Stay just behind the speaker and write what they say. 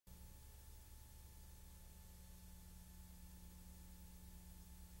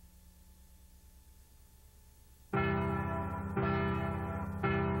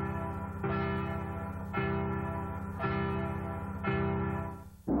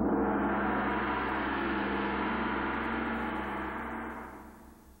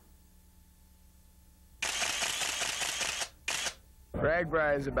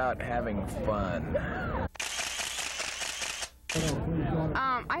Ragbrai is about having fun.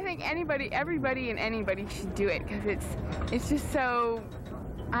 I think everybody and anybody should do it because it's just so,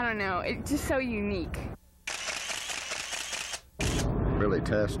 I don't know, it's just so unique. Really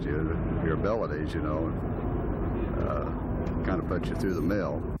test you, your abilities, you know, kind of put you through the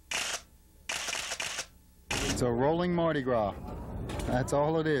mill. It's a rolling Mardi Gras. That's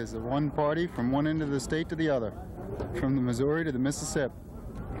all it is, one party from one end of the state to the other, from the Missouri to the Mississippi.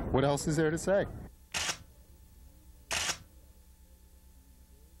 What else is there to say?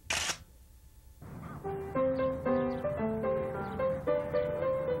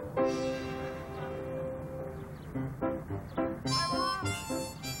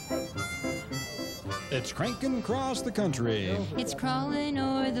 It's cranking across the country. It's crawling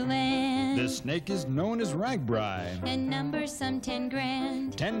o'er the land. This snake is known as Ragbrai. And numbers some 10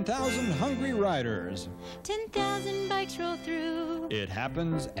 grand. 10,000 hungry riders. 10,000 bikes roll through. It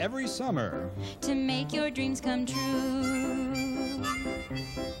happens every summer. To make your dreams come true.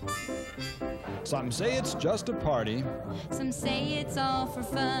 Some say it's just a party. Some say it's all for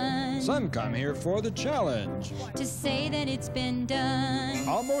fun. Some come here for the challenge. To say that it's been done.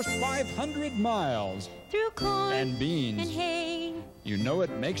 Almost 500 miles. Through corn and beans. And hay. You know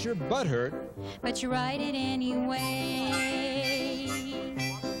it makes your butt hurt. But you ride it anyway.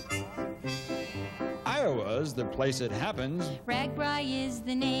 Iowa's the place it happens. Ragbrai is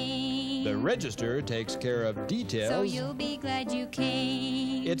the name. The register takes care of details. So you'll be glad you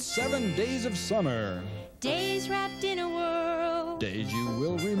came. It's 7 days of summer. Days wrapped in a whirl. Days you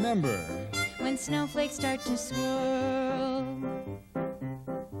will remember. When snowflakes start to swirl.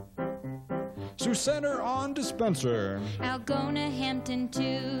 Sioux Center on to Spencer. Algona, Hampton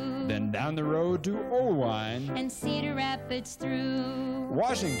too. Then down the road to Oelwein. And Cedar Rapids through.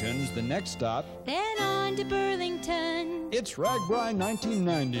 Washington's the next stop. Then on to Burlington. It's Ragbrai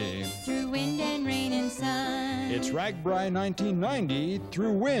 1990. Through wind and rain and sun. It's Ragbrai 1990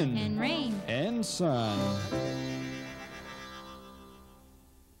 through wind. And rain. And sun.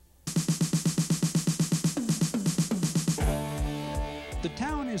 The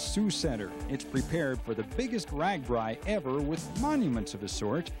town is Sioux Center. It's prepared for the biggest Ragbrai ever with monuments of a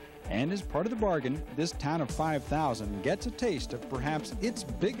sort. And as part of the bargain, this town of 5,000 gets a taste of perhaps its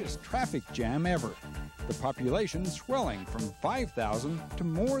biggest traffic jam ever. The population swelling from 5,000 to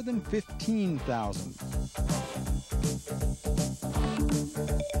more than 15,000.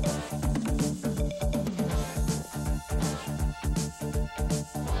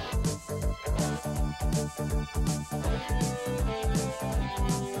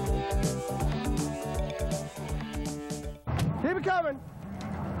 Keep it coming.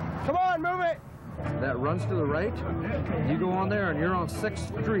 Come on, move it. That runs to the right. You go on there and you're on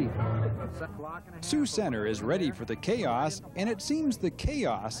 6th Street. Sioux Center is ready for the chaos, and it seems the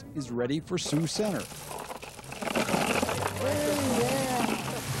chaos is ready for Sioux Center.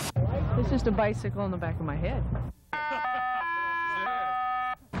 It's just a bicycle in the back of my head.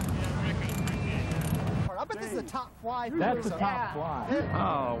 I bet this is a top fly. That's a top fly.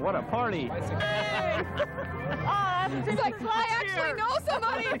 Oh, what a party. Oh, it's like I actually know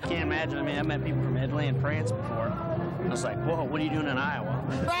somebody. I can't imagine. I mean, I met people from Italy and France before. I was like, whoa, what are you doing in Iowa?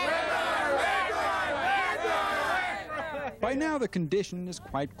 By now, the condition is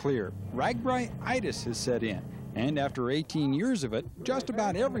quite clear. Ragbrai-itis has set in, and after 18 years of it, just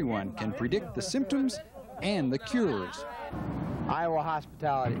about everyone can predict the symptoms and the cures. Iowa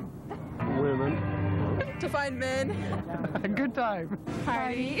hospitality. Women. To find men. A good time.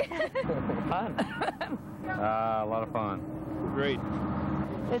 Party. Fun. A lot of fun. Great.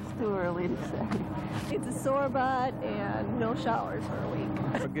 It's too early to say. It's a sore butt and no showers for a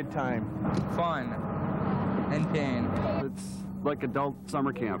week. A good time. Fun. And pain. It's like adult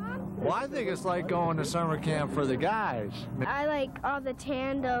summer camp. Well, I think it's like going to summer camp for the guys. I like all the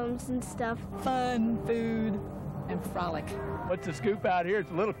tandems and stuff. Fun, food, and frolic. What's the scoop out here?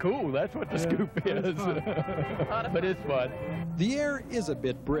 It's a little cool. That's what the scoop is. But it's fun. The air is a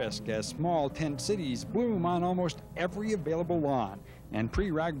bit brisk as small tent cities bloom on almost every available lawn, and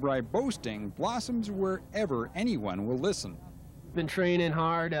pre-Ragbrai boasting blossoms wherever anyone will listen. Been training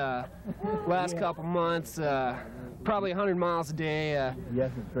hard last couple months, probably 100 miles a day.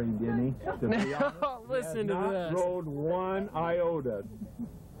 Yes, it's trained, didn't he? Listen to this. Rode one iota.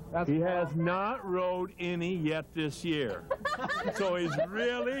 He has not rode any yet this year. So he's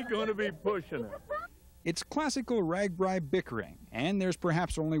really going to be pushing it. It's classical Ragbrai bickering, and there's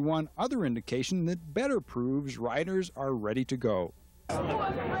perhaps only one other indication that better proves riders are ready to go.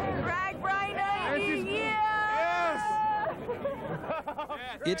 Ragbrai night! Yes!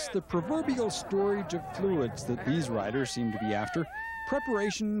 It's the proverbial storage of fluids that these riders seem to be after.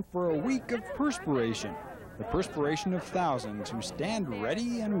 preparation for a week of perspiration, the perspiration of thousands who stand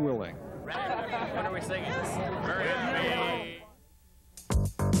ready and willing. What are we singing? Ready.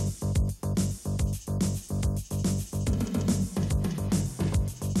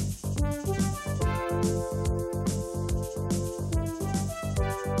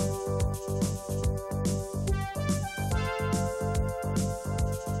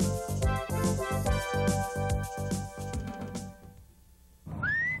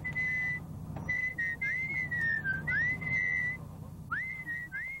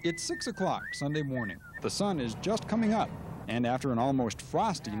 It's 6 o'clock Sunday morning. The sun is just coming up, and after an almost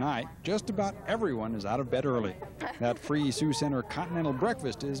frosty night, just about everyone is out of bed early. That free Sioux Center continental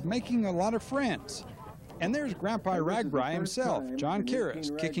breakfast is making a lot of friends. And there's Grandpa Ragbrai himself, John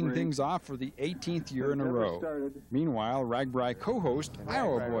Karras, kicking things off for the 18th year in a row. Meanwhile, Ragbrai co-host,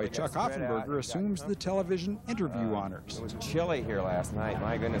 Iowa boy Chuck Offenberger, assumes the television interview honors. It was chilly here last night.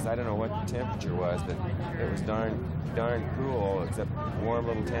 My goodness, I don't know what the temperature was, but it was darn cool, except warm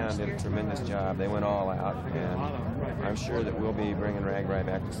little town did a tremendous job. They went all out, and I'm sure that we'll be bringing Ragbrai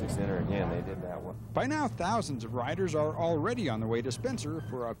back to Sioux Center again. They did that well. By now, thousands of riders are already on the way to Spencer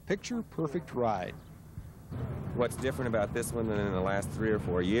for a picture-perfect ride. What's different about this one than in the last 3 or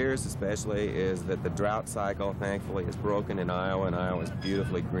 4 years especially is that the drought cycle, thankfully, is broken in Iowa, and Iowa's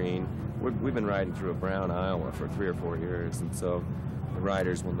beautifully green. We've been riding through a brown Iowa for 3 or 4 years, and so the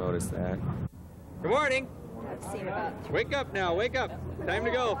riders will notice that. Good morning. Wake up now, wake up. Time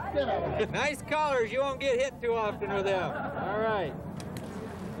to go. Nice colors, you won't get hit too often with them. All right.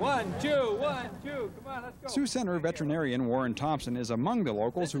 1, 2, 1, 2, come on, let's go. Sioux Center veterinarian Warren Thompson is among the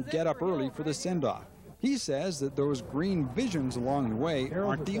locals who get up early for the send-off. He says that those green visions along the way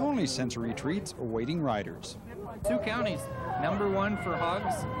aren't the only sensory treats awaiting riders. Sioux County's #1 for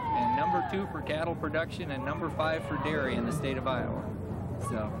hogs, and #2 for cattle production, and #5 for dairy in the state of Iowa.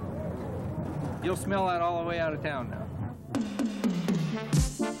 So you'll smell that all the way out of town now.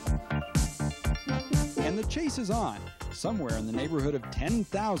 And the chase is on, somewhere in the neighborhood of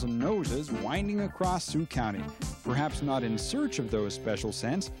 10,000 noses winding across Sioux County, perhaps not in search of those special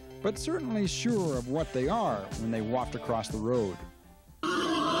scents, but certainly sure of what they are when they waft across the road.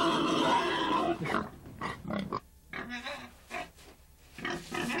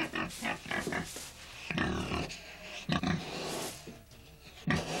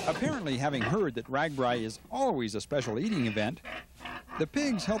 Apparently, having heard that Ragbrai is always a special eating event, the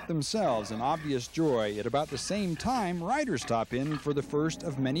pigs help themselves in obvious joy at about the same time riders stop in for the first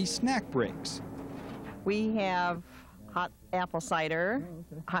of many snack breaks. We have hot apple cider,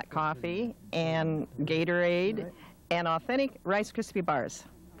 hot coffee, and Gatorade, and authentic Rice Krispie bars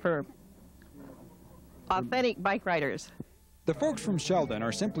for authentic bike riders. The folks from Sheldon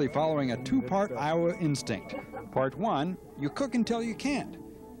are simply following a 2-part Iowa instinct. Part 1, you cook until you can't.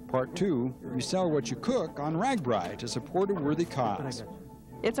 Part 2, you sell what you cook on Ragbrai to support a worthy cause.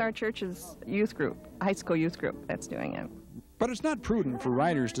 It's our church's youth group, high school youth group, that's doing it. But it's not prudent for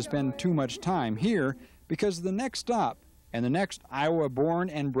riders to spend too much time here, because the next stop and the next Iowa-born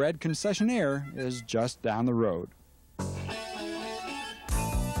and bred concessionaire is just down the road.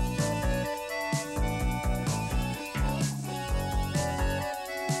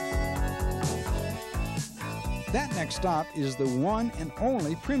 That next stop is the one and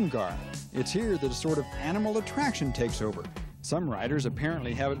only Primgar. It's here that a sort of animal attraction takes over. Some riders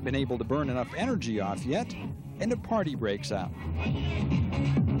apparently haven't been able to burn enough energy off yet, and a party breaks out.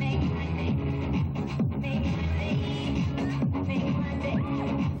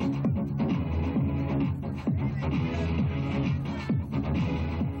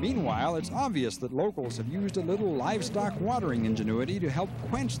 Meanwhile, it's obvious that locals have used a little livestock watering ingenuity to help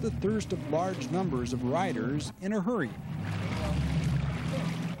quench the thirst of large numbers of riders in a hurry.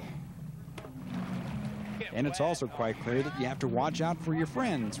 And it's also quite clear that you have to watch out for your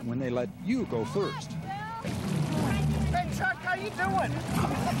friends when they let you go first. Hey, Chuck, how you doing?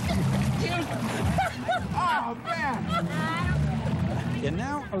 Oh, man. And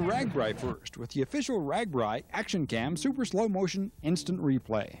now a Ragbrai first with the official Ragbrai Action Cam Super Slow Motion Instant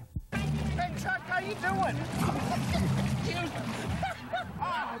Replay. Hey, Chuck, how you doing?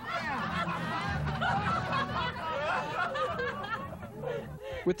 Oh, man.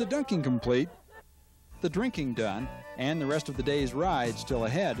 With the dunking complete, the drinking done, and the rest of the day's ride still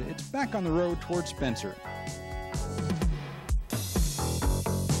ahead, it's back on the road towards Spencer.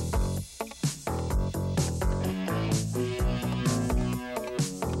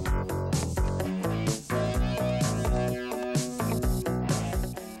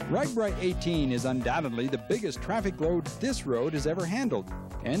 Ragbrai 18 is undoubtedly the biggest traffic load this road has ever handled,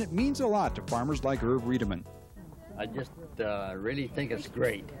 and it means a lot to farmers like Irv Riedemann. I just really think it's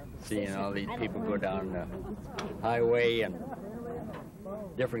great seeing all these people go down the highway and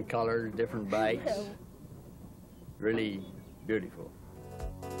different colors, different bikes. Really beautiful.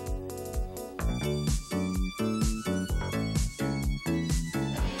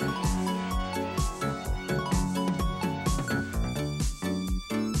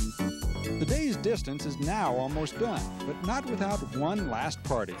 The day's distance is now almost done, but not without one last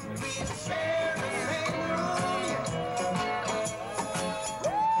party.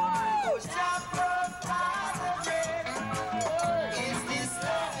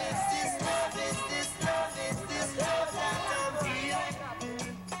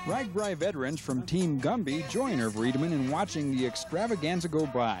 Ragbrai veterans from Team Gumby join Irv Riedemann in watching the extravaganza go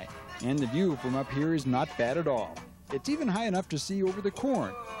by, and the view from up here is not bad at all. It's even high enough to see over the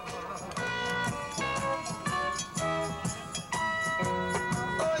corn.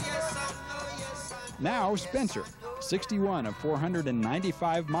 Now Spencer, 61 of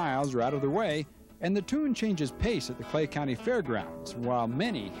 495 miles are out of the way, and the tune changes pace at the Clay County Fairgrounds, while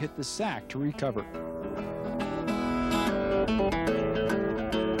many hit the sack to recover.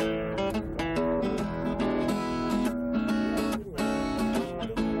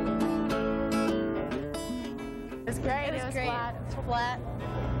 It's great. It was great. It's flat.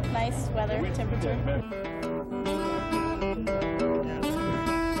 Nice weather, temperature.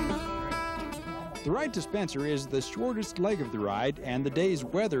 The ride to Spencer is the shortest leg of the ride, and the day's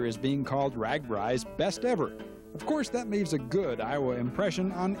weather is being called Ragbrai's best ever. Of course, that leaves a good Iowa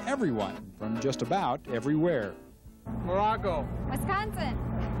impression on everyone from just about everywhere. Morocco. Wisconsin.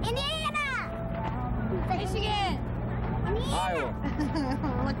 Indiana. Michigan. Iowa.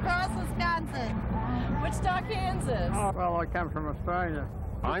 La Crosse, Wisconsin. Wichita, Kansas. Well, I come from Australia.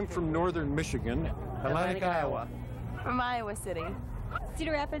 I'm from northern Michigan. Atlantic, Iowa. From Iowa City.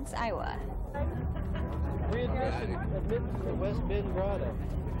 Cedar Rapids, Iowa. West Bend, Colorado.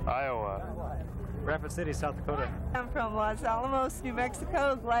 Iowa. Rapid City, South Dakota. I'm from Los Alamos, New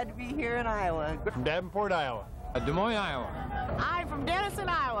Mexico. Glad to be here in Iowa. From Davenport, Iowa. Des Moines, Iowa. I'm from Denison,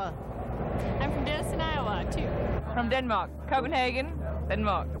 Iowa. I'm from Denison, Iowa, too. From Denmark. Copenhagen,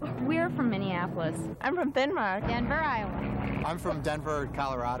 Denmark. We're from Minneapolis. I'm from Denmark. Denver, Iowa. I'm from Denver,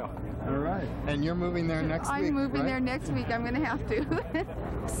 Colorado. All right. And you're moving there next week, I'm moving right? there next week. I'm going to have to.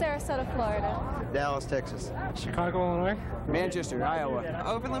 Sarasota, Florida. Dallas, Texas. Chicago, Illinois. Manchester, Iowa.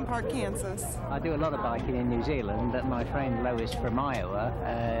 Overland Park, Kansas. I do a lot of biking in New Zealand, but my friend Lois from Iowa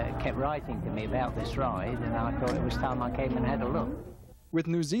kept writing to me about this ride, and I thought it was time I came and had a look. With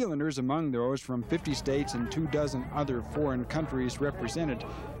New Zealanders among those from 50 states and 24 other foreign countries represented,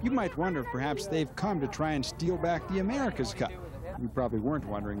 you might wonder if perhaps they've come to try and steal back the America's Cup. You probably weren't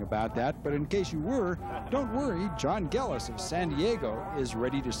wondering about that, but in case you were, don't worry, John Gellis of San Diego is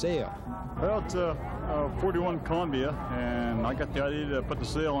ready to sail. Well, it's 41 Columbia, and I got the idea to put the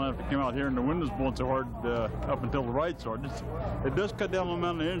sail on after I came out here and the wind was blowing so hard up until the ride started. It does cut down the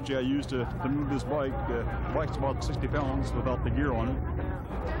amount of energy I use to move this bike. The bike's about 60 pounds without the gear on it.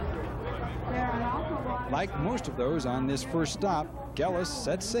 Like most of those on this first stop, Gellis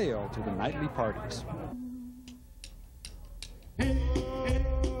set sail to the nightly parties.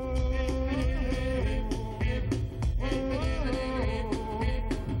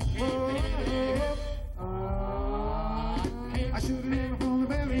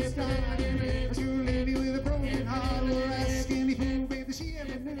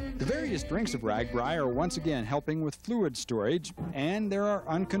 The various drinks of Ragbrai are once again helping with fluid storage, and there are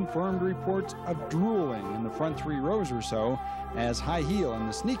unconfirmed reports of drooling in the front 3 rows or so as High Heel and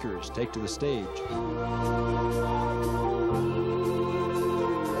the Sneakers take to the stage.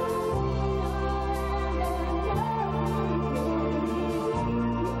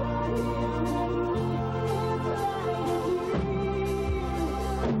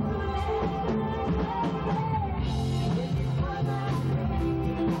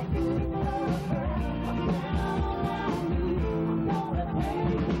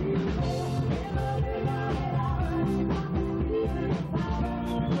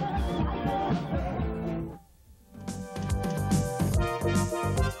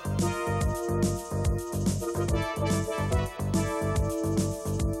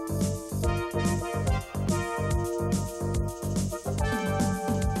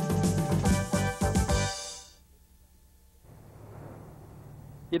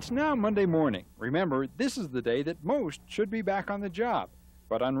 It's now Monday morning. Remember, this is the day that most should be back on the job.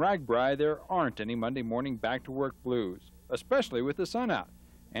 But on Ragbrai, there aren't any Monday morning back-to-work blues, especially with the sun out.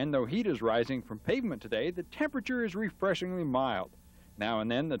 And though heat is rising from pavement today, the temperature is refreshingly mild. Now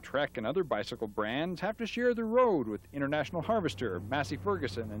and then, the Trek and other bicycle brands have to share the road with International Harvester, Massey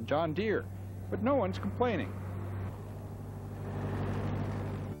Ferguson, and John Deere. But no one's complaining.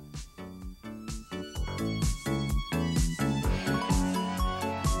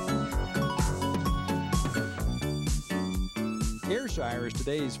 Ayrshire is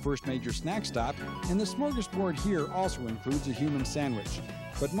today's first major snack stop, and the smorgasbord here also includes a human sandwich.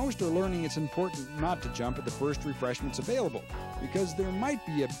 But most are learning it's important not to jump at the first refreshments available, because there might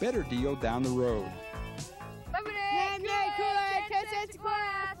be a better deal down the road. Lemonade, Kool-Aid, 10 cents a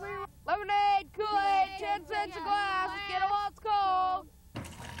glass. Lemonade, Kool-Aid, 10 cents a glass. Get them while it's cold.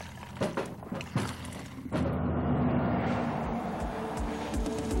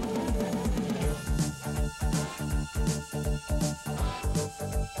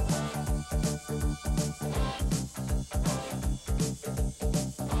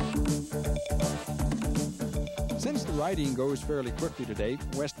 Since the riding goes fairly quickly today,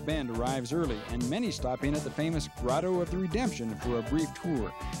 West Bend arrives early, and many stop in at the famous Grotto of the Redemption for a brief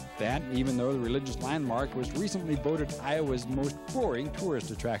tour. That, even though the religious landmark was recently voted Iowa's most boring tourist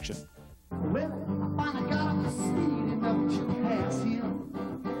attraction.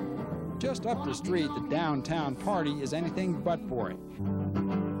 Just up the street, the downtown party is anything but boring.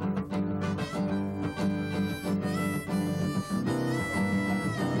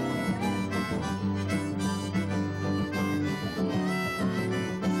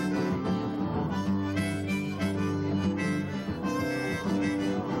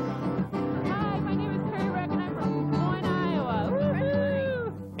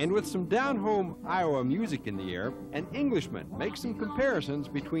 And with some down-home Iowa music in the air, an Englishman makes some comparisons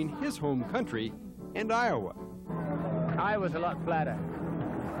between his home country and Iowa. Iowa's a lot flatter.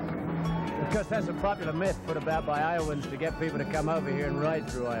 Because that's a popular myth put about by Iowans to get people to come over here and ride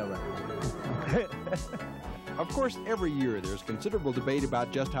through Iowa. Of course, every year there's considerable debate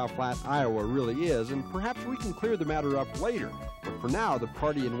about just how flat Iowa really is, and perhaps we can clear the matter up later. But for now, the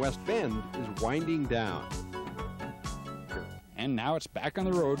party in West Bend is winding down. And now it's back on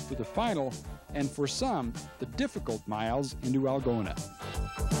the road for the final, and for some, the difficult miles into Algona.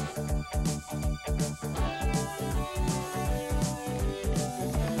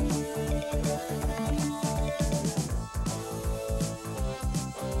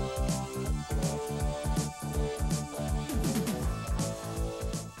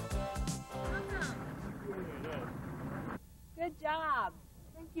 Good job.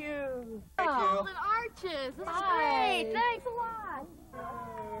 Thank you. Thank you. And arches. This is great. Thanks a lot.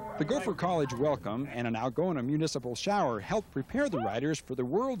 The Gopher College welcome and an Algona municipal shower helped prepare the riders for the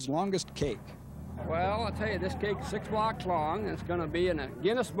world's longest cake. Well, I'll tell you, this cake's 6 blocks long. It's going to be in a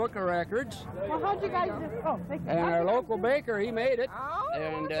Guinness Book of Records. Well, how'd you guys do? Oh, thank you. And our local baker, he made it.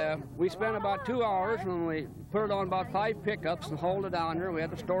 And we spent about 2 hours when we put it on about 5 pickups and hauled it down here. We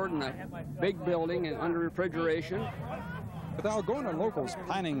had to store it in a big building and under refrigeration. With Algona locals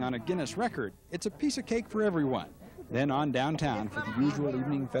planning on a Guinness record, it's a piece of cake for everyone. Then on downtown for the usual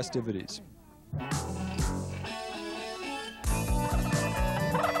evening festivities.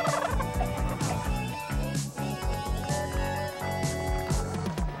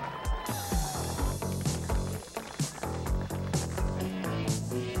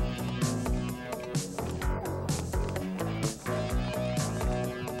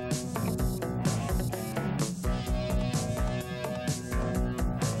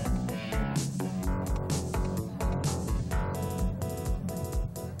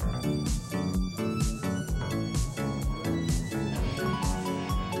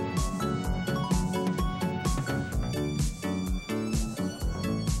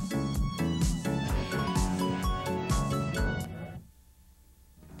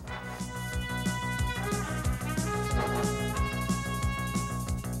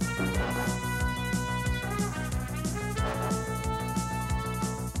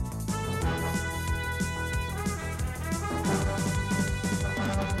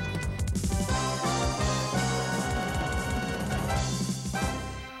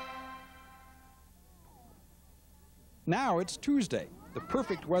 Now it's Tuesday. The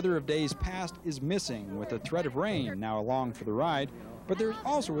perfect weather of days past is missing, with a threat of rain now along for the ride, but there's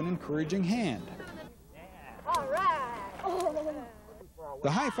also an encouraging hand. All right.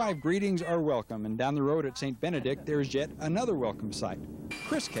 The high-five greetings are welcome, and down the road at St. Benedict, there's yet another welcome sight.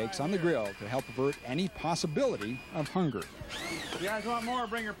 Chris cakes on the grill to help avert any possibility of hunger. If you guys want more,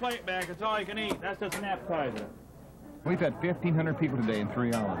 bring your plate back. It's all you can eat. That's just an appetizer. We've had 1,500 people today in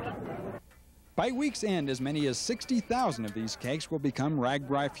 3 hours. By week's end, as many as 60,000 of these cakes will become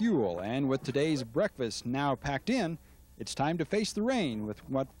Ragbrai fuel, and with today's breakfast now packed in, it's time to face the rain with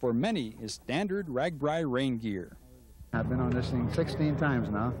what for many is standard Ragbrai rain gear. I've been on this thing 16 times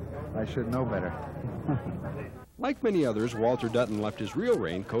now. I should know better. Like many others, Walter Dutton left his real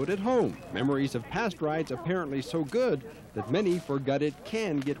raincoat at home. Memories of past rides apparently so good that many forgot it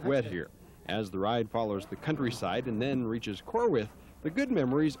can get wet here. As the ride follows the countryside and then reaches Corwith, the good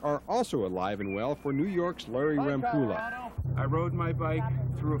memories are also alive and well for New York's Larry Rampula. I rode my bike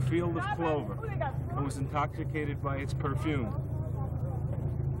through a field of clover and was intoxicated by its perfume.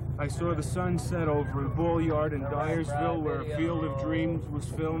 I saw the sun set over a bull yard in Dyersville where a Field of Dreams was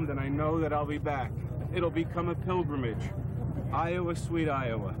filmed, and I know that I'll be back. It'll become a pilgrimage. Iowa, sweet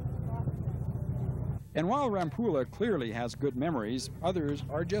Iowa. And while Rampula clearly has good memories, others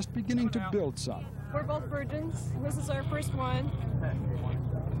are just beginning to build some. We're both virgins. This is our first one.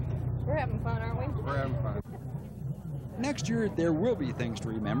 We're having fun, aren't we? We're having fun. Next year, there will be things to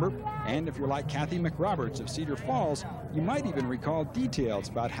remember, and if you're like Kathy McRoberts of Cedar Falls, you might even recall details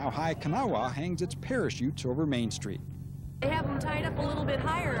about how high Kanawha hangs its parachutes over Main Street. They have them tied up a little bit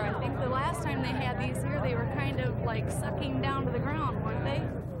higher. I think the last time they had these here, they were kind of like sucking down to the ground, weren't they?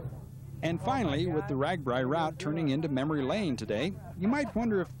 And finally, with the Ragbrai route turning into Memory Lane today, you might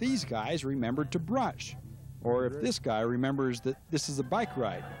wonder if these guys remembered to brush, or if this guy remembers that this is a bike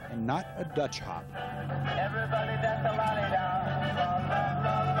ride and not a Dutch hop. Everybody dance a la-di-da,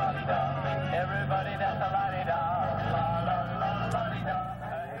 la-la-la-la-di-da. Everybody dance a la-di-da,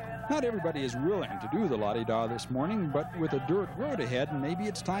 la-la-la-la-di-da. Not everybody is willing to do the la-di-da this morning, but with a dirt road ahead, maybe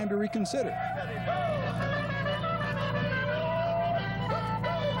it's time to reconsider.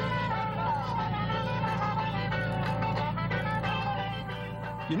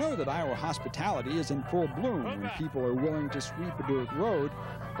 You know that Iowa hospitality is in full bloom when people are willing to sweep a dirt road,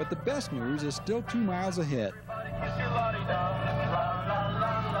 but the best news is still 2 miles ahead. Kiss your la-di-da,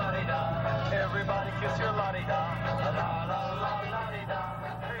 la-la-la-la-di-da. Everybody kiss your la-di-da,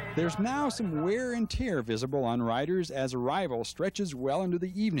 la-la-la-la-di-da. There's now some wear and tear visible on riders as arrival stretches well into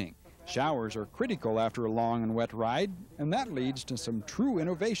the evening. Showers are critical after a long and wet ride, and that leads to some true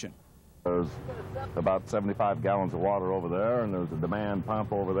innovation. There's about 75 gallons of water over there, and there's a demand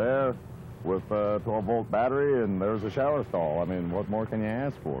pump over there with a 12-volt battery, and there's a shower stall. I mean, what more can you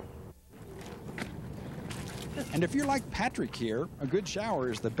ask for? And if you're like Patrick here, a good shower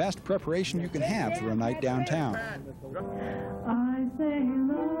is the best preparation you can have for a night downtown. I say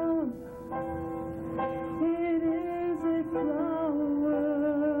love, it is a flower,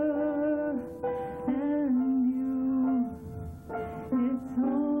 and you, it's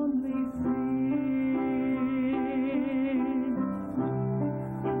only seed.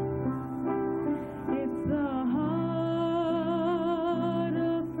 It's the heart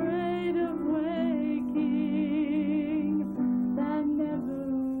afraid of waking that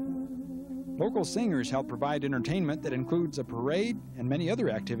never. Local singers help provide entertainment that includes a parade and many other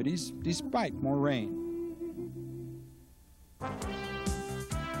activities despite more rain.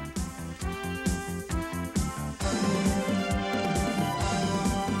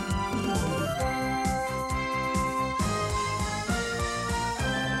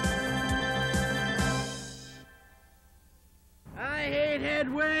 I hate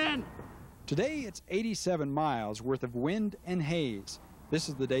headwind. Today it's 87 miles worth of wind and haze. This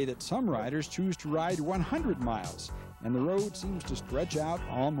is the day that some riders choose to ride 100 miles, and the road seems to stretch out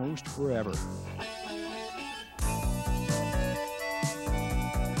almost forever.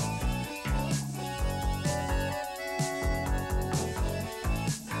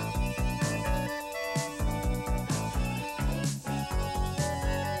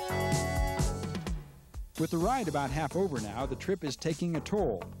 With the ride about half over now, the trip is taking a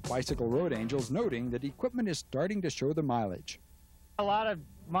toll. Bicycle Road Angels noting that equipment is starting to show the mileage. A lot of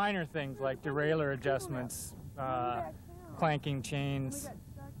minor things like derailleur adjustments, clanking chains,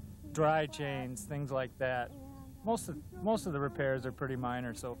 dry chains, things like that. Most of the repairs are pretty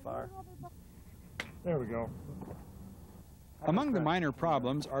minor so far. There we go. Among the minor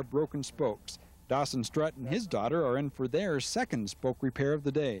problems are broken spokes. Dawson Strutt and his daughter are in for their second spoke repair of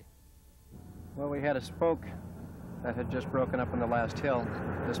the day. Well, we had a spoke that had just broken up on the last hill.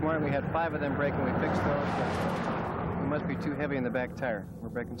 This morning we had 5 of them break and we fixed those. But we must be too heavy in the back tire. We're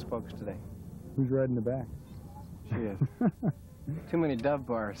breaking spokes today. Who's riding the back? She is. Too many dove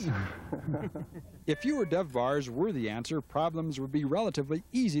bars. If fewer dove bars were the answer, problems would be relatively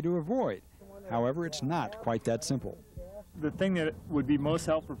easy to avoid. However, it's not quite that simple. The thing that would be most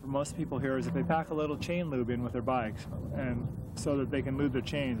helpful for most people here is if they pack a little chain lube in with their bikes, and so that they can lube their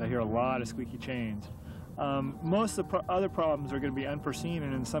chains. I hear a lot of squeaky chains. Most of the other problems are going to be unforeseen,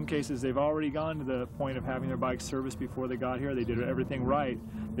 and in some cases they've already gone to the point of having their bikes serviced before they got here. They did everything right.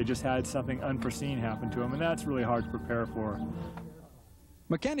 They just had something unforeseen happen to them, and that's really hard to prepare for.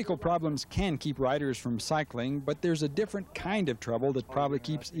 Mechanical problems can keep riders from cycling, but there's a different kind of trouble that probably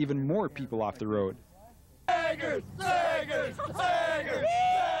keeps even more people off the road. Saggers! Saggers! Saggers!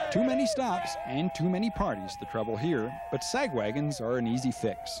 Too many stops and too many parties, the trouble here, but sag wagons are an easy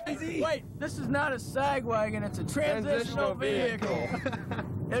fix. Wait, this is not a sag wagon, it's a transitional vehicle.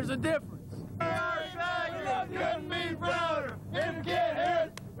 There's a difference. couldn't be prouder. If you get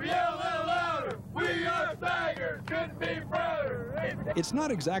hit, we yell a little louder. We are staggers, couldn't be prouder. It's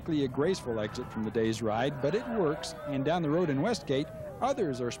not exactly a graceful exit from the day's ride, but it works, and down the road in Westgate,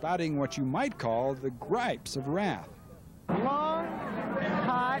 others are spouting what you might call the gripes of wrath. Long,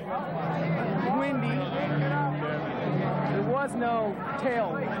 hot, windy. There was no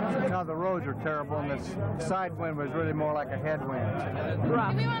tailwind. Now the roads are terrible, and the side wind was really more like a headwind.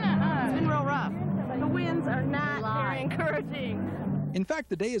 Rough. We want to, been real rough. The winds are not very encouraging. In fact,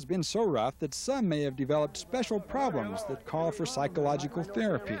 the day has been so rough that some may have developed special problems that call for psychological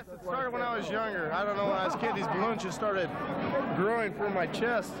therapy. It started when I was younger. I don't know, when I was a kid, these balloons just started growing from my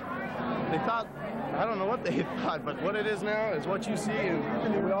chest. They thought, I don't know what they thought, but what it is now is what you see,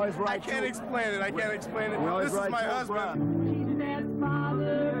 and we always I can't explain it. I can't explain it. This is my husband. She said,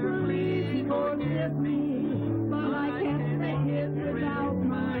 Father, please forgive me, but I can't make it without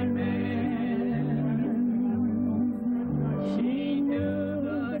my man. She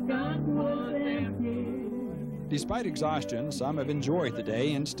knew the gun was empty. Despite exhaustion, some have enjoyed the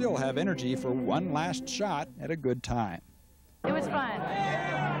day and still have energy for one last shot at a good time. It was fun.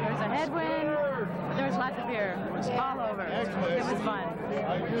 There was a headwind. There was lots of beer all over. It was fun.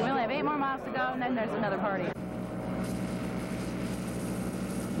 We only have 8 more miles to go, and then there's another party.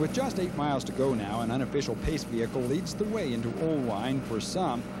 With just 8 miles to go now, an unofficial pace vehicle leads the way into Oelwein for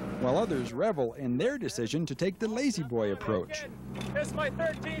some, while others revel in their decision to take the lazy boy approach. This is my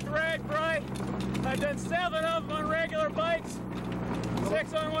 13th Ragbrai. I've done 7 of them on regular bikes,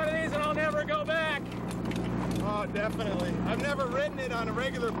 6 on one of these, and I'll never go back. Oh, definitely. I've never ridden it on a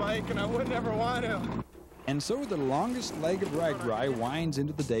regular bike, and I would never want to. And so the longest leg of Ragbrai winds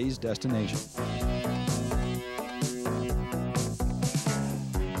into the day's destination.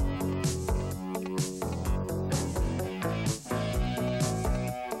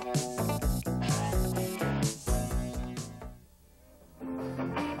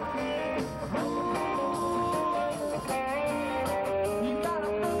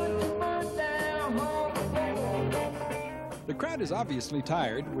 The crowd is obviously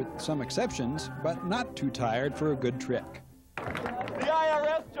tired, with some exceptions, but not too tired for a good trick. The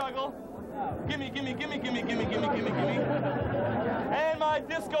IRS juggle. Gimme, gimme, gimme, gimme, gimme, gimme, gimme, gimme. And my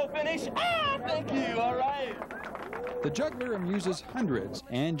disco finish. Ah, thank you, all right. The juggler amuses hundreds,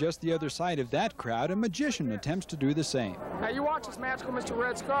 and just the other side of that crowd, a magician attempts to do the same. Now you watch this magical Mr.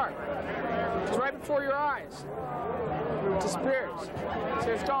 Red Scarf. It's right before your eyes. It disappears.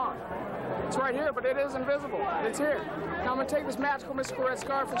 See, it's gone. It's right here, but it is invisible. It's here. Now I'm going to take this magical mystical red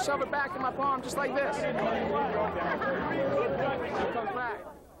scarf and shove it back in my palm just like this. It comes back.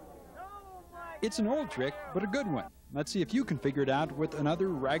 It's an old trick, but a good one. Let's see if you can figure it out with another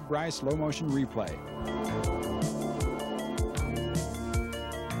Ragbrai slow motion replay.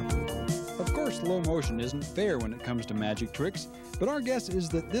 Of course, slow motion isn't fair when it comes to magic tricks, but our guess is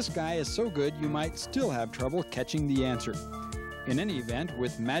that this guy is so good you might still have trouble catching the answer. In any event,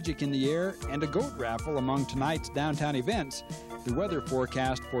 with magic in the air and a goat raffle among tonight's downtown events, the weather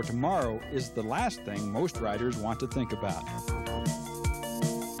forecast for tomorrow is the last thing most riders want to think about.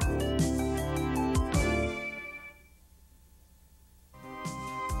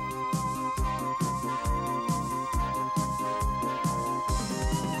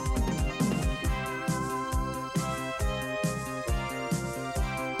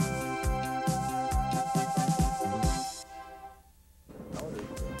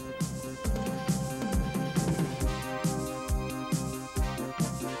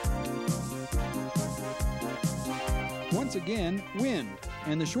 Once again, wind,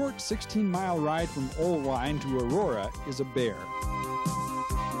 and the short 16-mile ride from Oelwein to Aurora is a bear.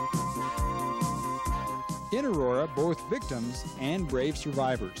 In Aurora, both victims and brave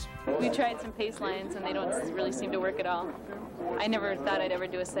survivors. We tried some pace lines and they don't really seem to work at all. I never thought I'd ever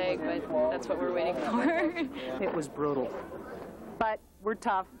do a sag, but that's what we're waiting for. It was brutal. But we're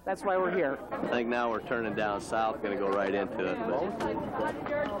tough. That's why we're here. I think now we're turning down south, going to go right into it.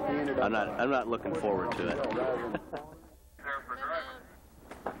 But I'm not looking forward to it.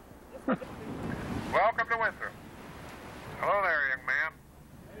 Welcome to Windsor. Hello there, young man.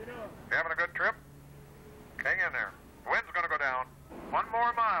 You having a good trip? Hang in there. The wind's going to go down. 1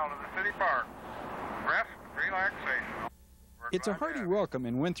 more mile to the city park. Rest, relaxation. It's a hearty welcome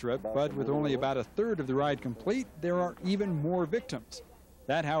in Winthrop, but with only about a third of the ride complete, there are even more victims.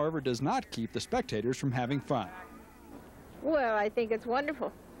 That, however, does not keep the spectators from having fun. Well, I think it's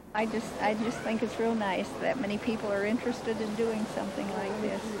wonderful. I just think it's real nice that many people are interested in doing something like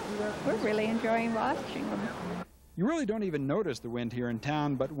this. We're really enjoying watching them. You really don't even notice the wind here in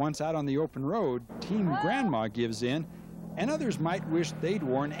town, but once out on the open road, Team Grandma gives in, and others might wish they'd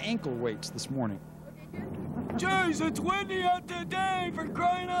worn ankle weights this morning. Jeez, it's windy out today, for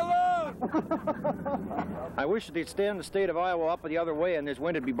crying out loud! I wish they'd extend the state of Iowa up the other way and this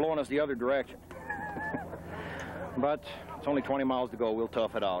wind would be blowing us the other direction. But it's only 20 miles to go. We'll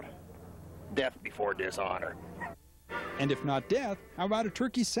tough it out. Death before dishonor. And if not death, how about a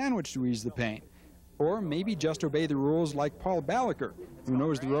turkey sandwich to ease the pain? Or maybe just obey the rules like Paul Balaker, who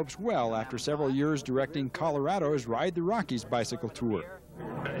knows the ropes well after several years directing Colorado's Ride the Rockies bicycle tour.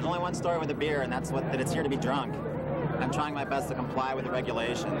 There's only one story with the beer, and that's that it's here to be drunk. I'm trying my best to comply with the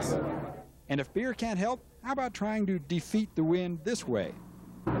regulations. And if beer can't help, how about trying to defeat the wind this way?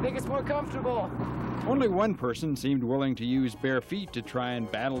 I think it's more comfortable. Only one person seemed willing to use bare feet to try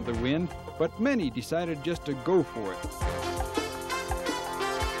and battle the wind, but many decided just to go for it.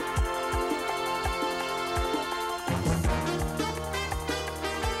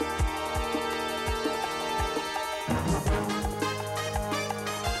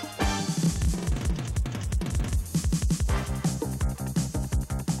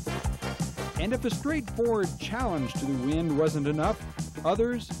 And if a straightforward challenge to the wind wasn't enough,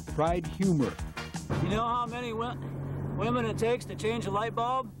 others tried humor. You know how many women it takes to change a light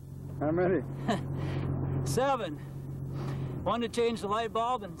bulb? How many? 7. 1 to change the light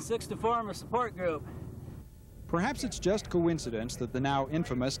bulb and 6 to form a support group. Perhaps it's just coincidence that the now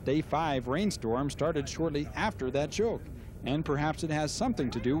infamous Day 5 rainstorm started shortly after that joke. And perhaps it has something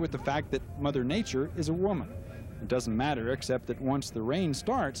to do with the fact that Mother Nature is a woman. It doesn't matter except that once the rain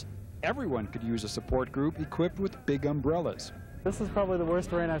starts, everyone could use a support group equipped with big umbrellas. This is probably the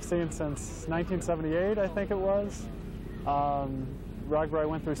worst rain I've seen since 1978, I think it was. Ragbrai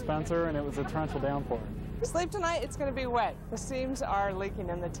went through Spencer, and it was a torrential downpour. Sleep tonight, it's going to be wet. The seams are leaking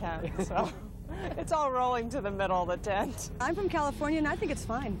in the tent, so it's all rolling to the middle of the tent. I'm from California, and I think it's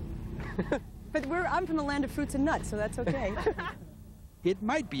fine. But I'm from the land of fruits and nuts, so that's okay. It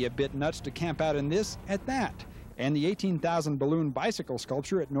might be a bit nuts to camp out in this at that. And the 18,000 balloon bicycle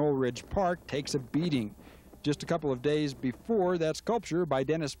sculpture at Knoll Ridge Park takes a beating. Just a couple of days before, that sculpture by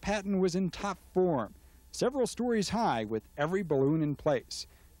Dennis Patton was in top form, several stories high with every balloon in place.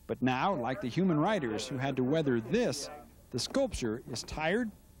 But now, like the human riders who had to weather this, the sculpture is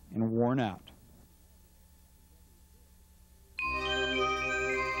tired and worn out.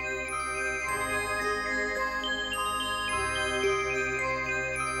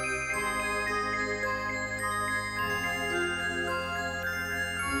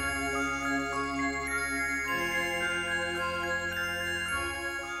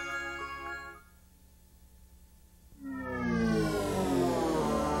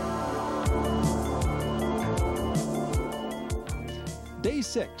 Day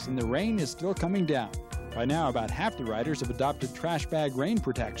 6, and the rain is still coming down. By now, about half the riders have adopted trash bag rain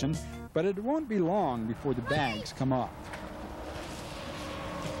protection, but it won't be long before the bags come off.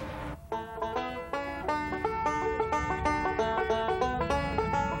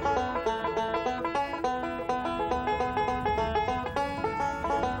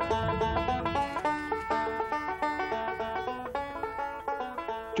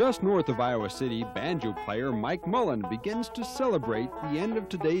 Just north of Iowa City, banjo player Mike Mullen begins to celebrate the end of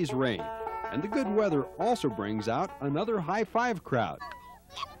today's rain. And the good weather also brings out another high-five crowd.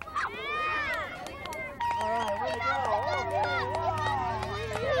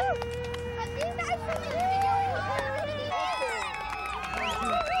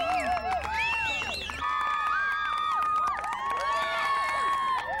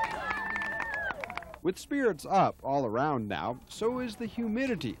 With spirits up all around now, so is the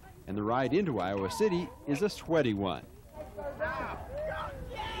humidity, and the ride into Iowa City is a sweaty one.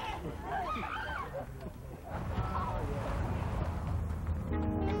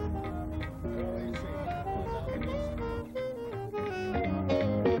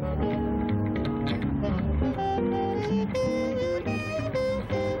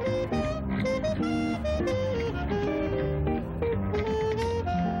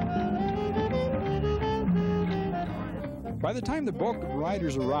 By the time the bulk of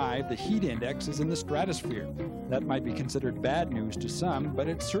riders arrive, the heat index is in the stratosphere. That might be considered bad news to some, but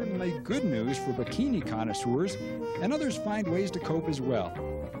it's certainly good news for bikini connoisseurs, and others find ways to cope as well.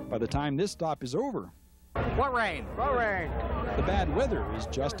 By the time this stop is over, What rain? What rain? the bad weather is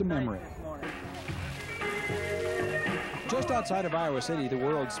just a memory. Just outside of Iowa City, the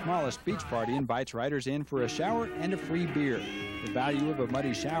world's smallest beach party invites riders in for a shower and a free beer. The value of a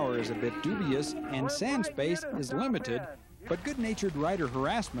muddy shower is a bit dubious, and sand space is limited, but good-natured rider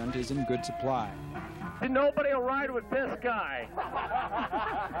harassment is in good supply. Nobody will ride with this guy.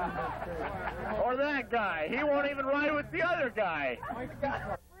 Or that guy. He won't even ride with the other guy.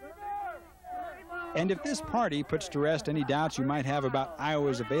 And if this party puts to rest any doubts you might have about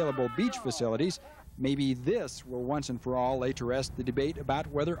Iowa's available beach facilities, Maybe this will once and for all lay to rest the debate about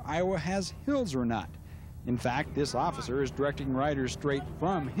whether Iowa has hills or not. In fact, this officer is directing riders straight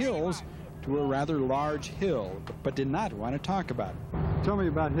from hills to a rather large hill, but did not want to talk about it. Tell me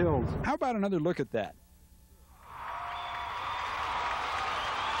about hills. How about another look at that?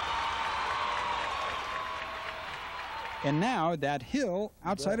 And now that hill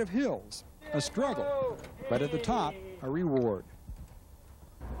outside of hills, a struggle, but at the top, a reward.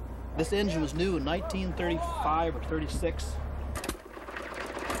 This engine was new in 1935 or 36.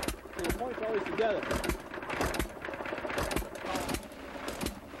 The points are always together.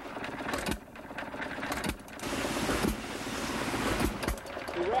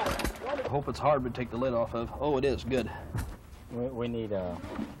 I hope it's hard to take the lid off of. Oh, it is. Good. We need a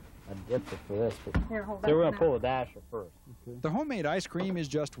dipper for this. But Here, hold so we're that going to pull the dasher first. Okay. The homemade ice cream is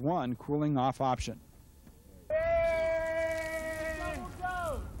just one cooling off option.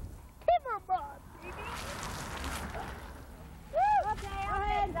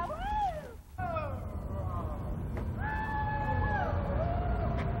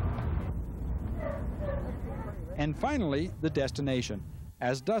 And finally, the destination.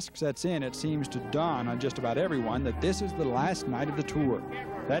 As dusk sets in, it seems to dawn on just about everyone that this is the last night of the tour.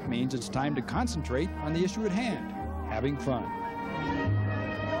 That means it's time to concentrate on the issue at hand, having fun.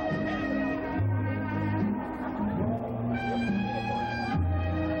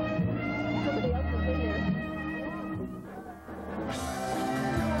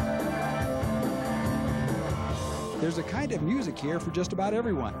 There's a kind of music here for just about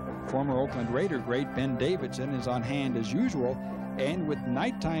everyone. Former Oakland Raider great Ben Davidson is on hand as usual, and with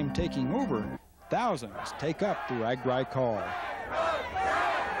nighttime taking over, thousands take up the Ragbrai call.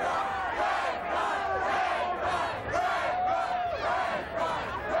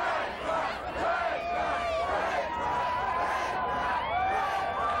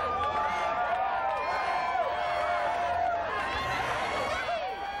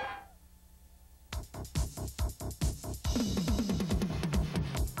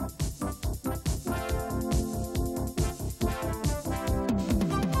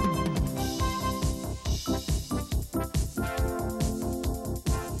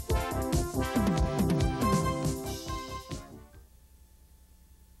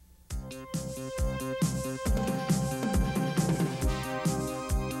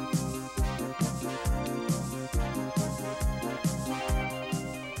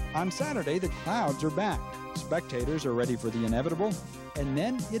 On Saturday, the clouds are back. Spectators are ready for the inevitable, and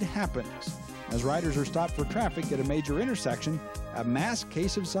then it happens. As riders are stopped for traffic at a major intersection, a mass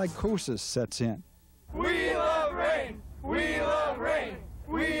case of psychosis sets in. We love rain! We love rain!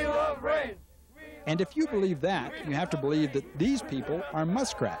 We love rain! And if you believe that, you have to believe that these people are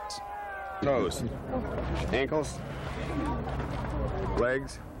muskrats. Toes, ankles,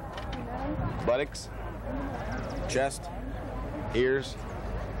 legs, buttocks, chest, ears,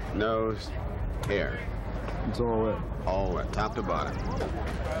 nose, hair. It's all wet. All wet, top to bottom.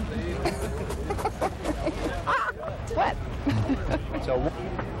 It's wet. So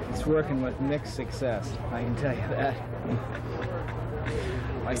it's working with mixed success, I can tell you that.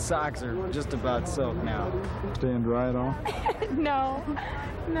 My socks are just about soaked now. Staying dry at all?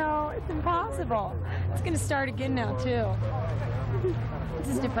 No, it's impossible. It's going to start again now, too.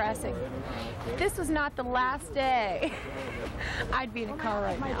 This is depressing. If this was not the last day, I'd be in a car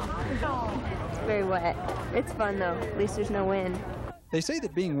right now. It's very wet. It's fun, though. At least there's no wind. They say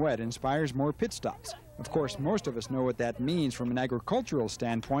that being wet inspires more pit stops. Of course, most of us know what that means from an agricultural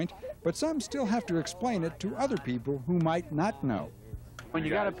standpoint, but some still have to explain it to other people who might not know. When you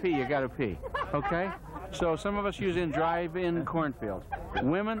gotta pee, you gotta pee, okay? So some of us use in drive-in cornfields.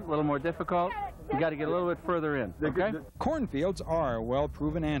 Women, a little more difficult. You gotta get a little bit further in, okay? Cornfields are a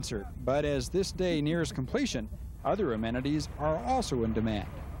well-proven answer, but as this day nears completion, other amenities are also in demand.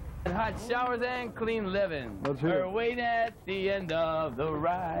 Hot showers and clean living are waiting at the end of the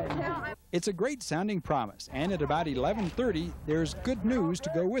ride. It's a great sounding promise, and at about 11:30, there's good news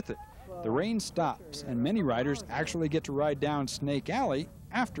to go with it. The rain stops, and many riders actually get to ride down Snake Alley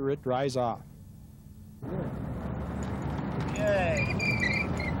after it dries off. Okay.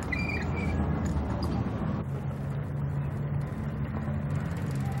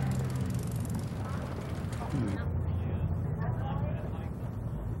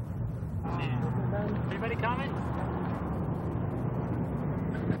 Anybody comment?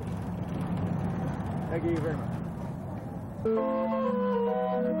 Thank you very much.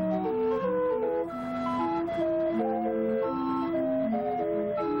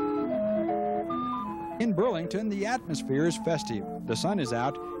 In Burlington, the atmosphere is festive. The sun is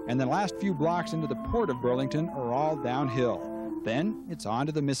out, and the last few blocks into the port of Burlington are all downhill. Then it's on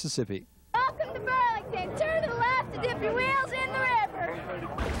to the Mississippi. Welcome to Burlington! then turn to the left and dip your wheels in the river.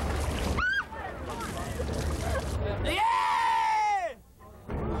 Yeah!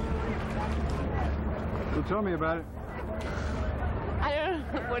 So tell me about it. I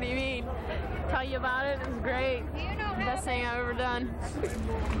don't know. What do you mean? Tell you about it? It was great. Best thing I've ever done.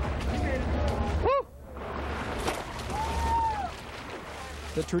 Woo!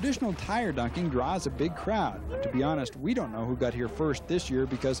 The traditional tire dunking draws a big crowd. To be honest, we don't know who got here first this year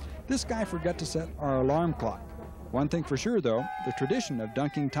because this guy forgot to set our alarm clock. One thing for sure, though, the tradition of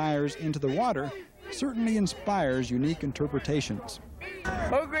dunking tires into the water certainly inspires unique interpretations.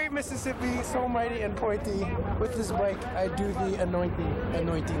 Oh, great Mississippi, so mighty and pointy. With this bike, I do the anointing.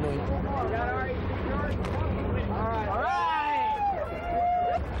 All right.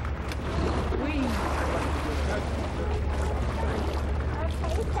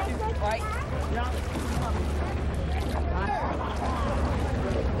 Right.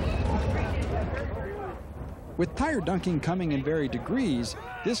 With tire dunking coming in varied degrees,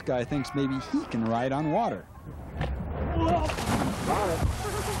 this guy thinks maybe he can ride on water.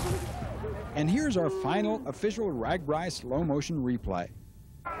 And here's our final official Ragbrai slow motion replay.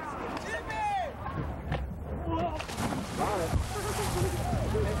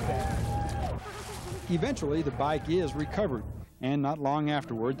 Eventually, the bike is recovered, and not long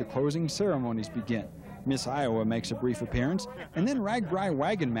afterward, the closing ceremonies begin. Miss Iowa makes a brief appearance, and then Ragbrai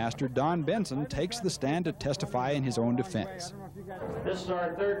wagon master Don Benson takes the stand to testify in his own defense. This is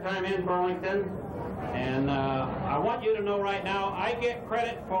our third time in Burlington, and I want you to know right now, I get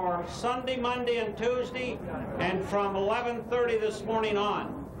credit for Sunday, Monday, and Tuesday, and from 11:30 this morning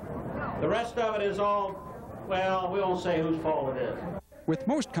on. The rest of it is all, well, we won't say whose fault it is. With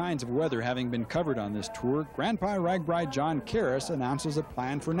most kinds of weather having been covered on this tour, Grandpa Ragbrai John Karras announces a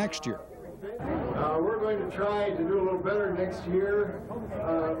plan for next year. We're going to try to do a little better next year.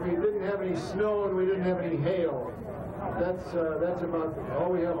 We didn't have any snow and we didn't have any hail. That's about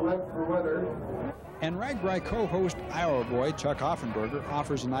all we have left for weather. And Ragbrai co-host Iowa boy Chuck Offenberger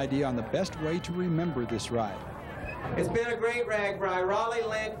offers an idea on the best way to remember this ride. It's been a great Ragbrai. Raleigh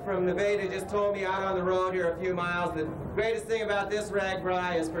Link from Nevada just told me out on the road here a few miles the greatest thing about this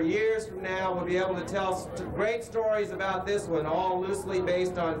Ragbrai is for years from now we'll be able to tell great stories about this one, all loosely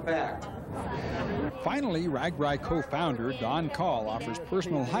based on fact. Finally, Ragbrai co-founder Don Call offers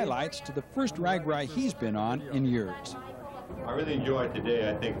personal highlights to the first Ragbrai he's been on in years. I really enjoyed today.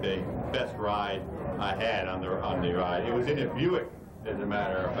 I think the best ride I had on the ride. It was in a Buick, as a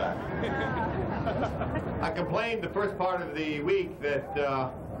matter of fact. I complained the first part of the week that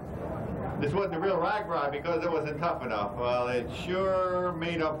this wasn't a real Ragbrai because it wasn't tough enough. Well, it sure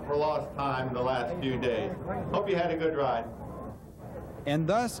made up for lost time in the last few days. Hope you had a good ride. And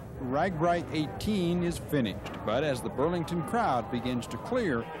thus, Ragbrai 18 is finished. But as the Burlington crowd begins to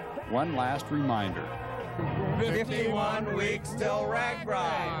clear, one last reminder. 51 weeks till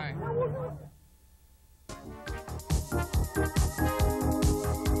Ragbrai.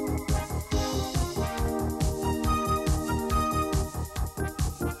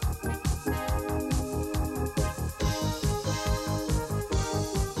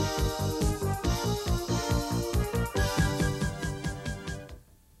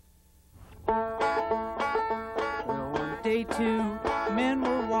 Day two, men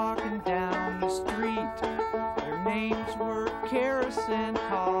were walking down the street. Their names were Karras and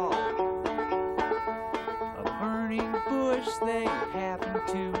Call. A burning bush they happened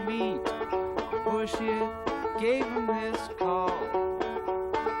to meet. Bush it gave them this call.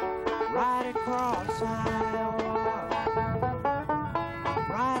 Right across Iowa.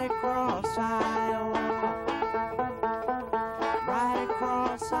 Right across Iowa. Right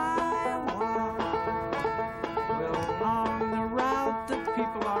across Iowa. Along the route, the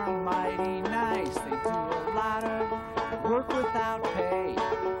people are mighty nice. They do a lot of work without pay,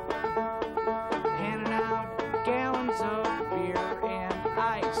 handing out gallons of beer and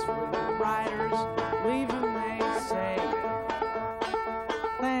ice. When the riders leave them, they say,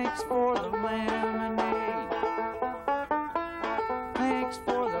 thanks for the lemonade. Thanks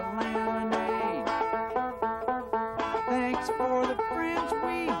for the lemonade. Thanks for the friends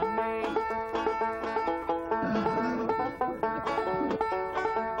we made.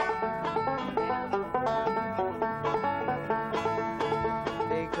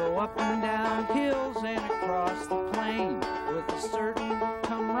 Up and down hills and across the plain with a certain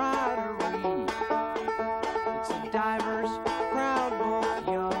camaraderie. It's a diverse crowd, both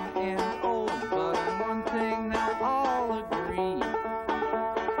young and old, but on one thing they'll all agree.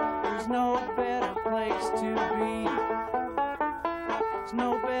 There's no better place to be. There's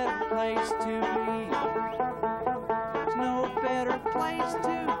no better place to be. There's no better place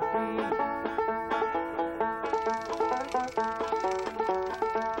to be.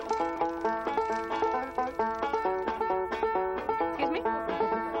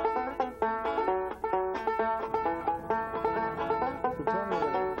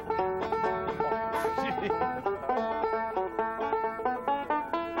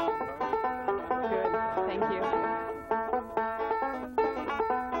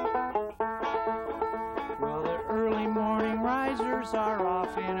 drivers are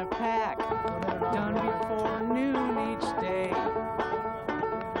off in a pack, done before noon each day.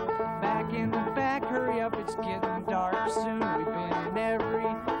 Back in the back, hurry up, it's getting dark soon. We've been in every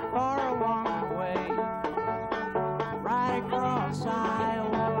bar along the way. Right across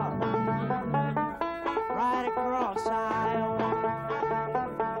Iowa, right across Iowa,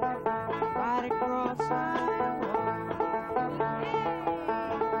 right across Iowa.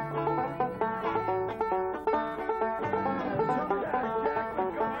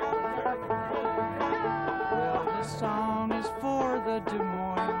 Well, this song is for the Des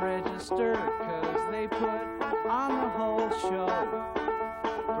Moines Register, 'cause they put on the whole show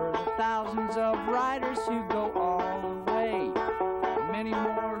for the thousands of riders who go all the way, many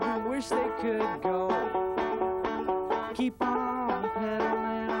more who wish they could go. Keep on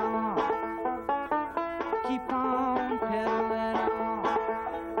pedaling on, keep on pedaling on,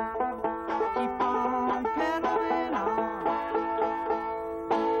 keep on pedaling on.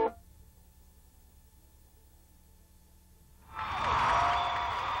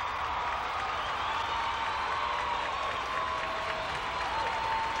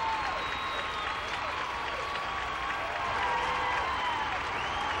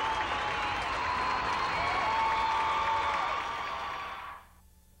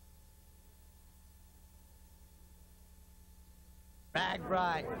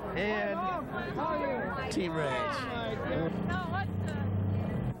 Ragbrai and Team Reg.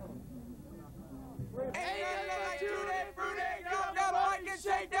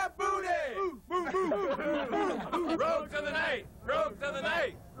 Road to the night! Road to the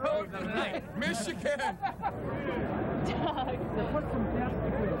night! Road to the night! Michigan!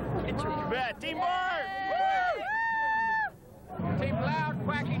 Get your bet. Team Mark! Team Loud,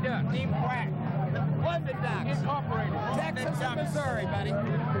 Quacky Duck. Team Quack. London Ducks. Incorporated. Texas and Missouri, buddy.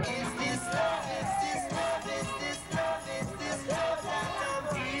 Is this love? Is this love? Is this love? Is this love that I'm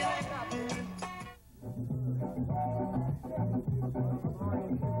feeling?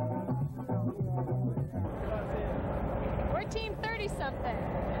 We're Team 30-something.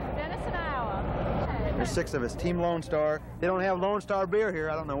 Denison, Iowa. There's 6 of us. Team Lone Star. They don't have Lone Star beer here.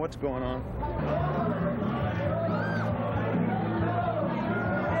 I don't know what's going on.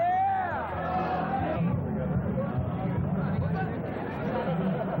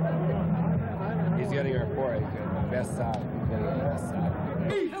 He's getting a report. He's getting the best side. He's getting the best side.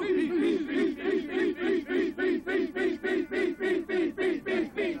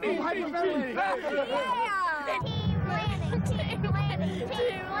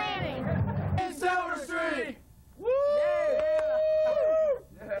 Team landing. Silver Street.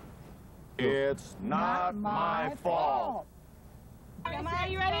 It's not my fault. Come on, are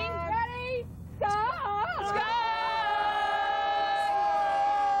you ready? Ready? Go!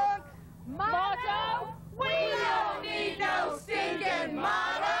 Motto? We don't need no stinking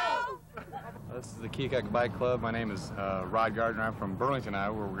motto! This is the Keokuk Bike Club. My name is Rod Gardner. I'm from Burlington,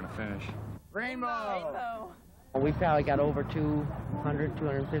 Iowa, where we're going to finish. Rainbow! We probably got over 200,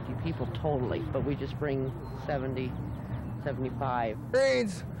 250 people totally, but we just bring 70, 75.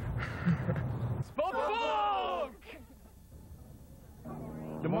 Greens!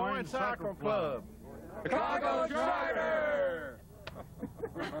 Des Moines Cycle Club. Chicago Driver.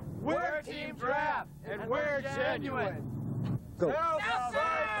 We're Team Draft, and we're genuine. Go. Southside!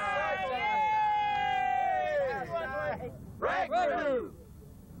 Ragbrai!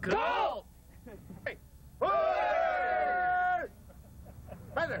 Go!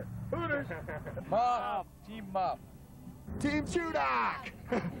 Heather! Hooters! Muff! Team Muff! Team Chudak!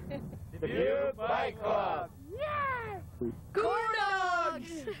 Dubuque Bike Club! Yeah! Corn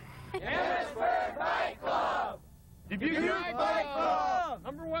Dogs! Harrisburg Bike Club! Dubuque Bike Club!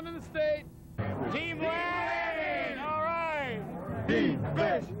 #1 in the state! Team Landing! All right! Team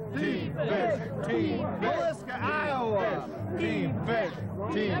Fish! Team Fish! Team Villisca, Iowa! Team Fish!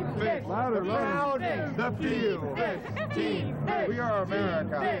 Team Fish! Louder, louder. The field! Team Fish! We are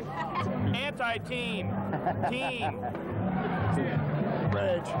America. Anti-team! Team!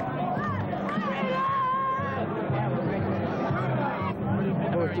 Reg!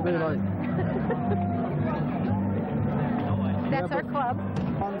 That's our club.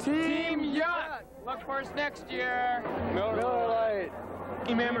 Team Yacht! Look for us next year. Miller Lite.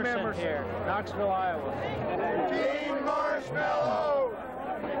 Team Emerson here, Knoxville, Iowa. Team Marshmallow!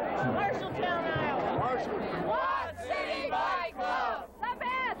 Marshalltown, Iowa. Quad City Bike Club! Not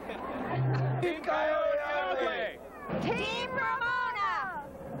bad. Team Coyote Ugly! Team Ramona.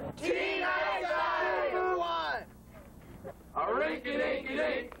 Team Outside! Who won? A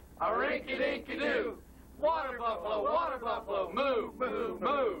rinky-dinky-dink, a rinky-dinky-doo. Water buffalo, move, move,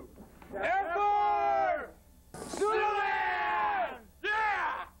 move. Air Force! Siouxland!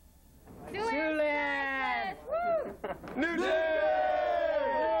 New Day!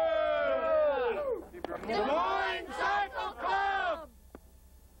 Des Moines Cycle Club!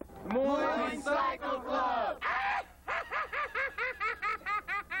 Des Moines Cycle Club!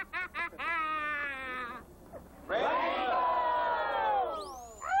 Rainbow!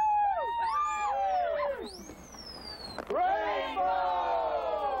 Rainbow!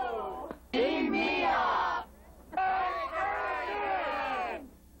 Team me up!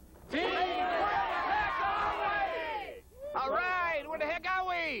 Team all right, where the heck are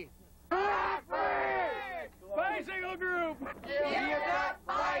we? Bicycle group! Duck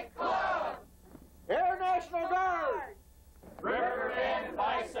Bike Club! Air National Guard! Riverbend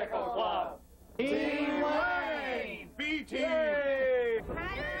Bicycle Club! Team Wayne! BT!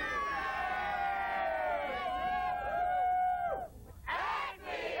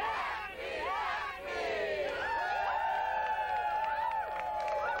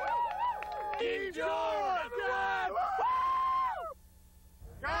 Team Georgia!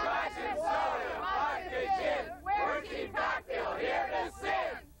 Scotch and soda, vodka gin, we're Team Cocktail here to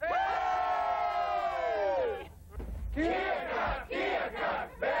sin. Keokuk,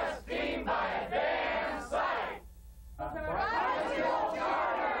 best team by a damn sight. Bicycle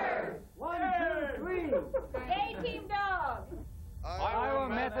Charter. 1, 2, 3. Hey, Team Dog. Iowa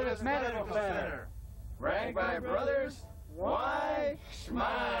Methodist Medical Center. Ragbrai Brothers, why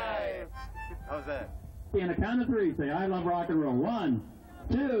schmai? How's that? In a count of 3, say, I love rock and roll. 1,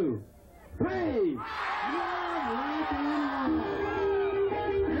 2, 3. Love rock and roll.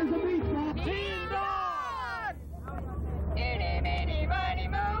 Here's the beach ball. Team Dog! Eeny, meeny, miny,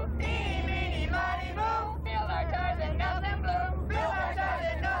 moo. Eeny, meeny, miny, moo. Fill our tires and nothing blue. Fill our tires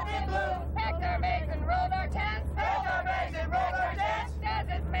and nothing blue. Packed our bags and rolled our tents. Packed our bags and rolled our tents. Does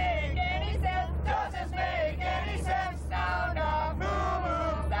this make any sense? Does this make any sense? Sound of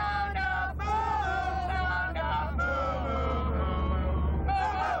moo-moo. Sound of moo-moo. Sound of moo-moo.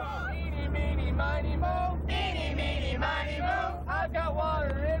 Moo-moo. Eeny, meeny, miny, moo. Eeny, meeny, miny, moo. I've got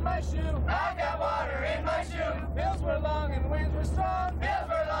water in my shoe. I've got water in my shoe. Hills were long and winds were strong. Hills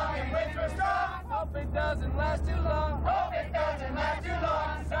were long and winds were strong. Hope it doesn't last too long.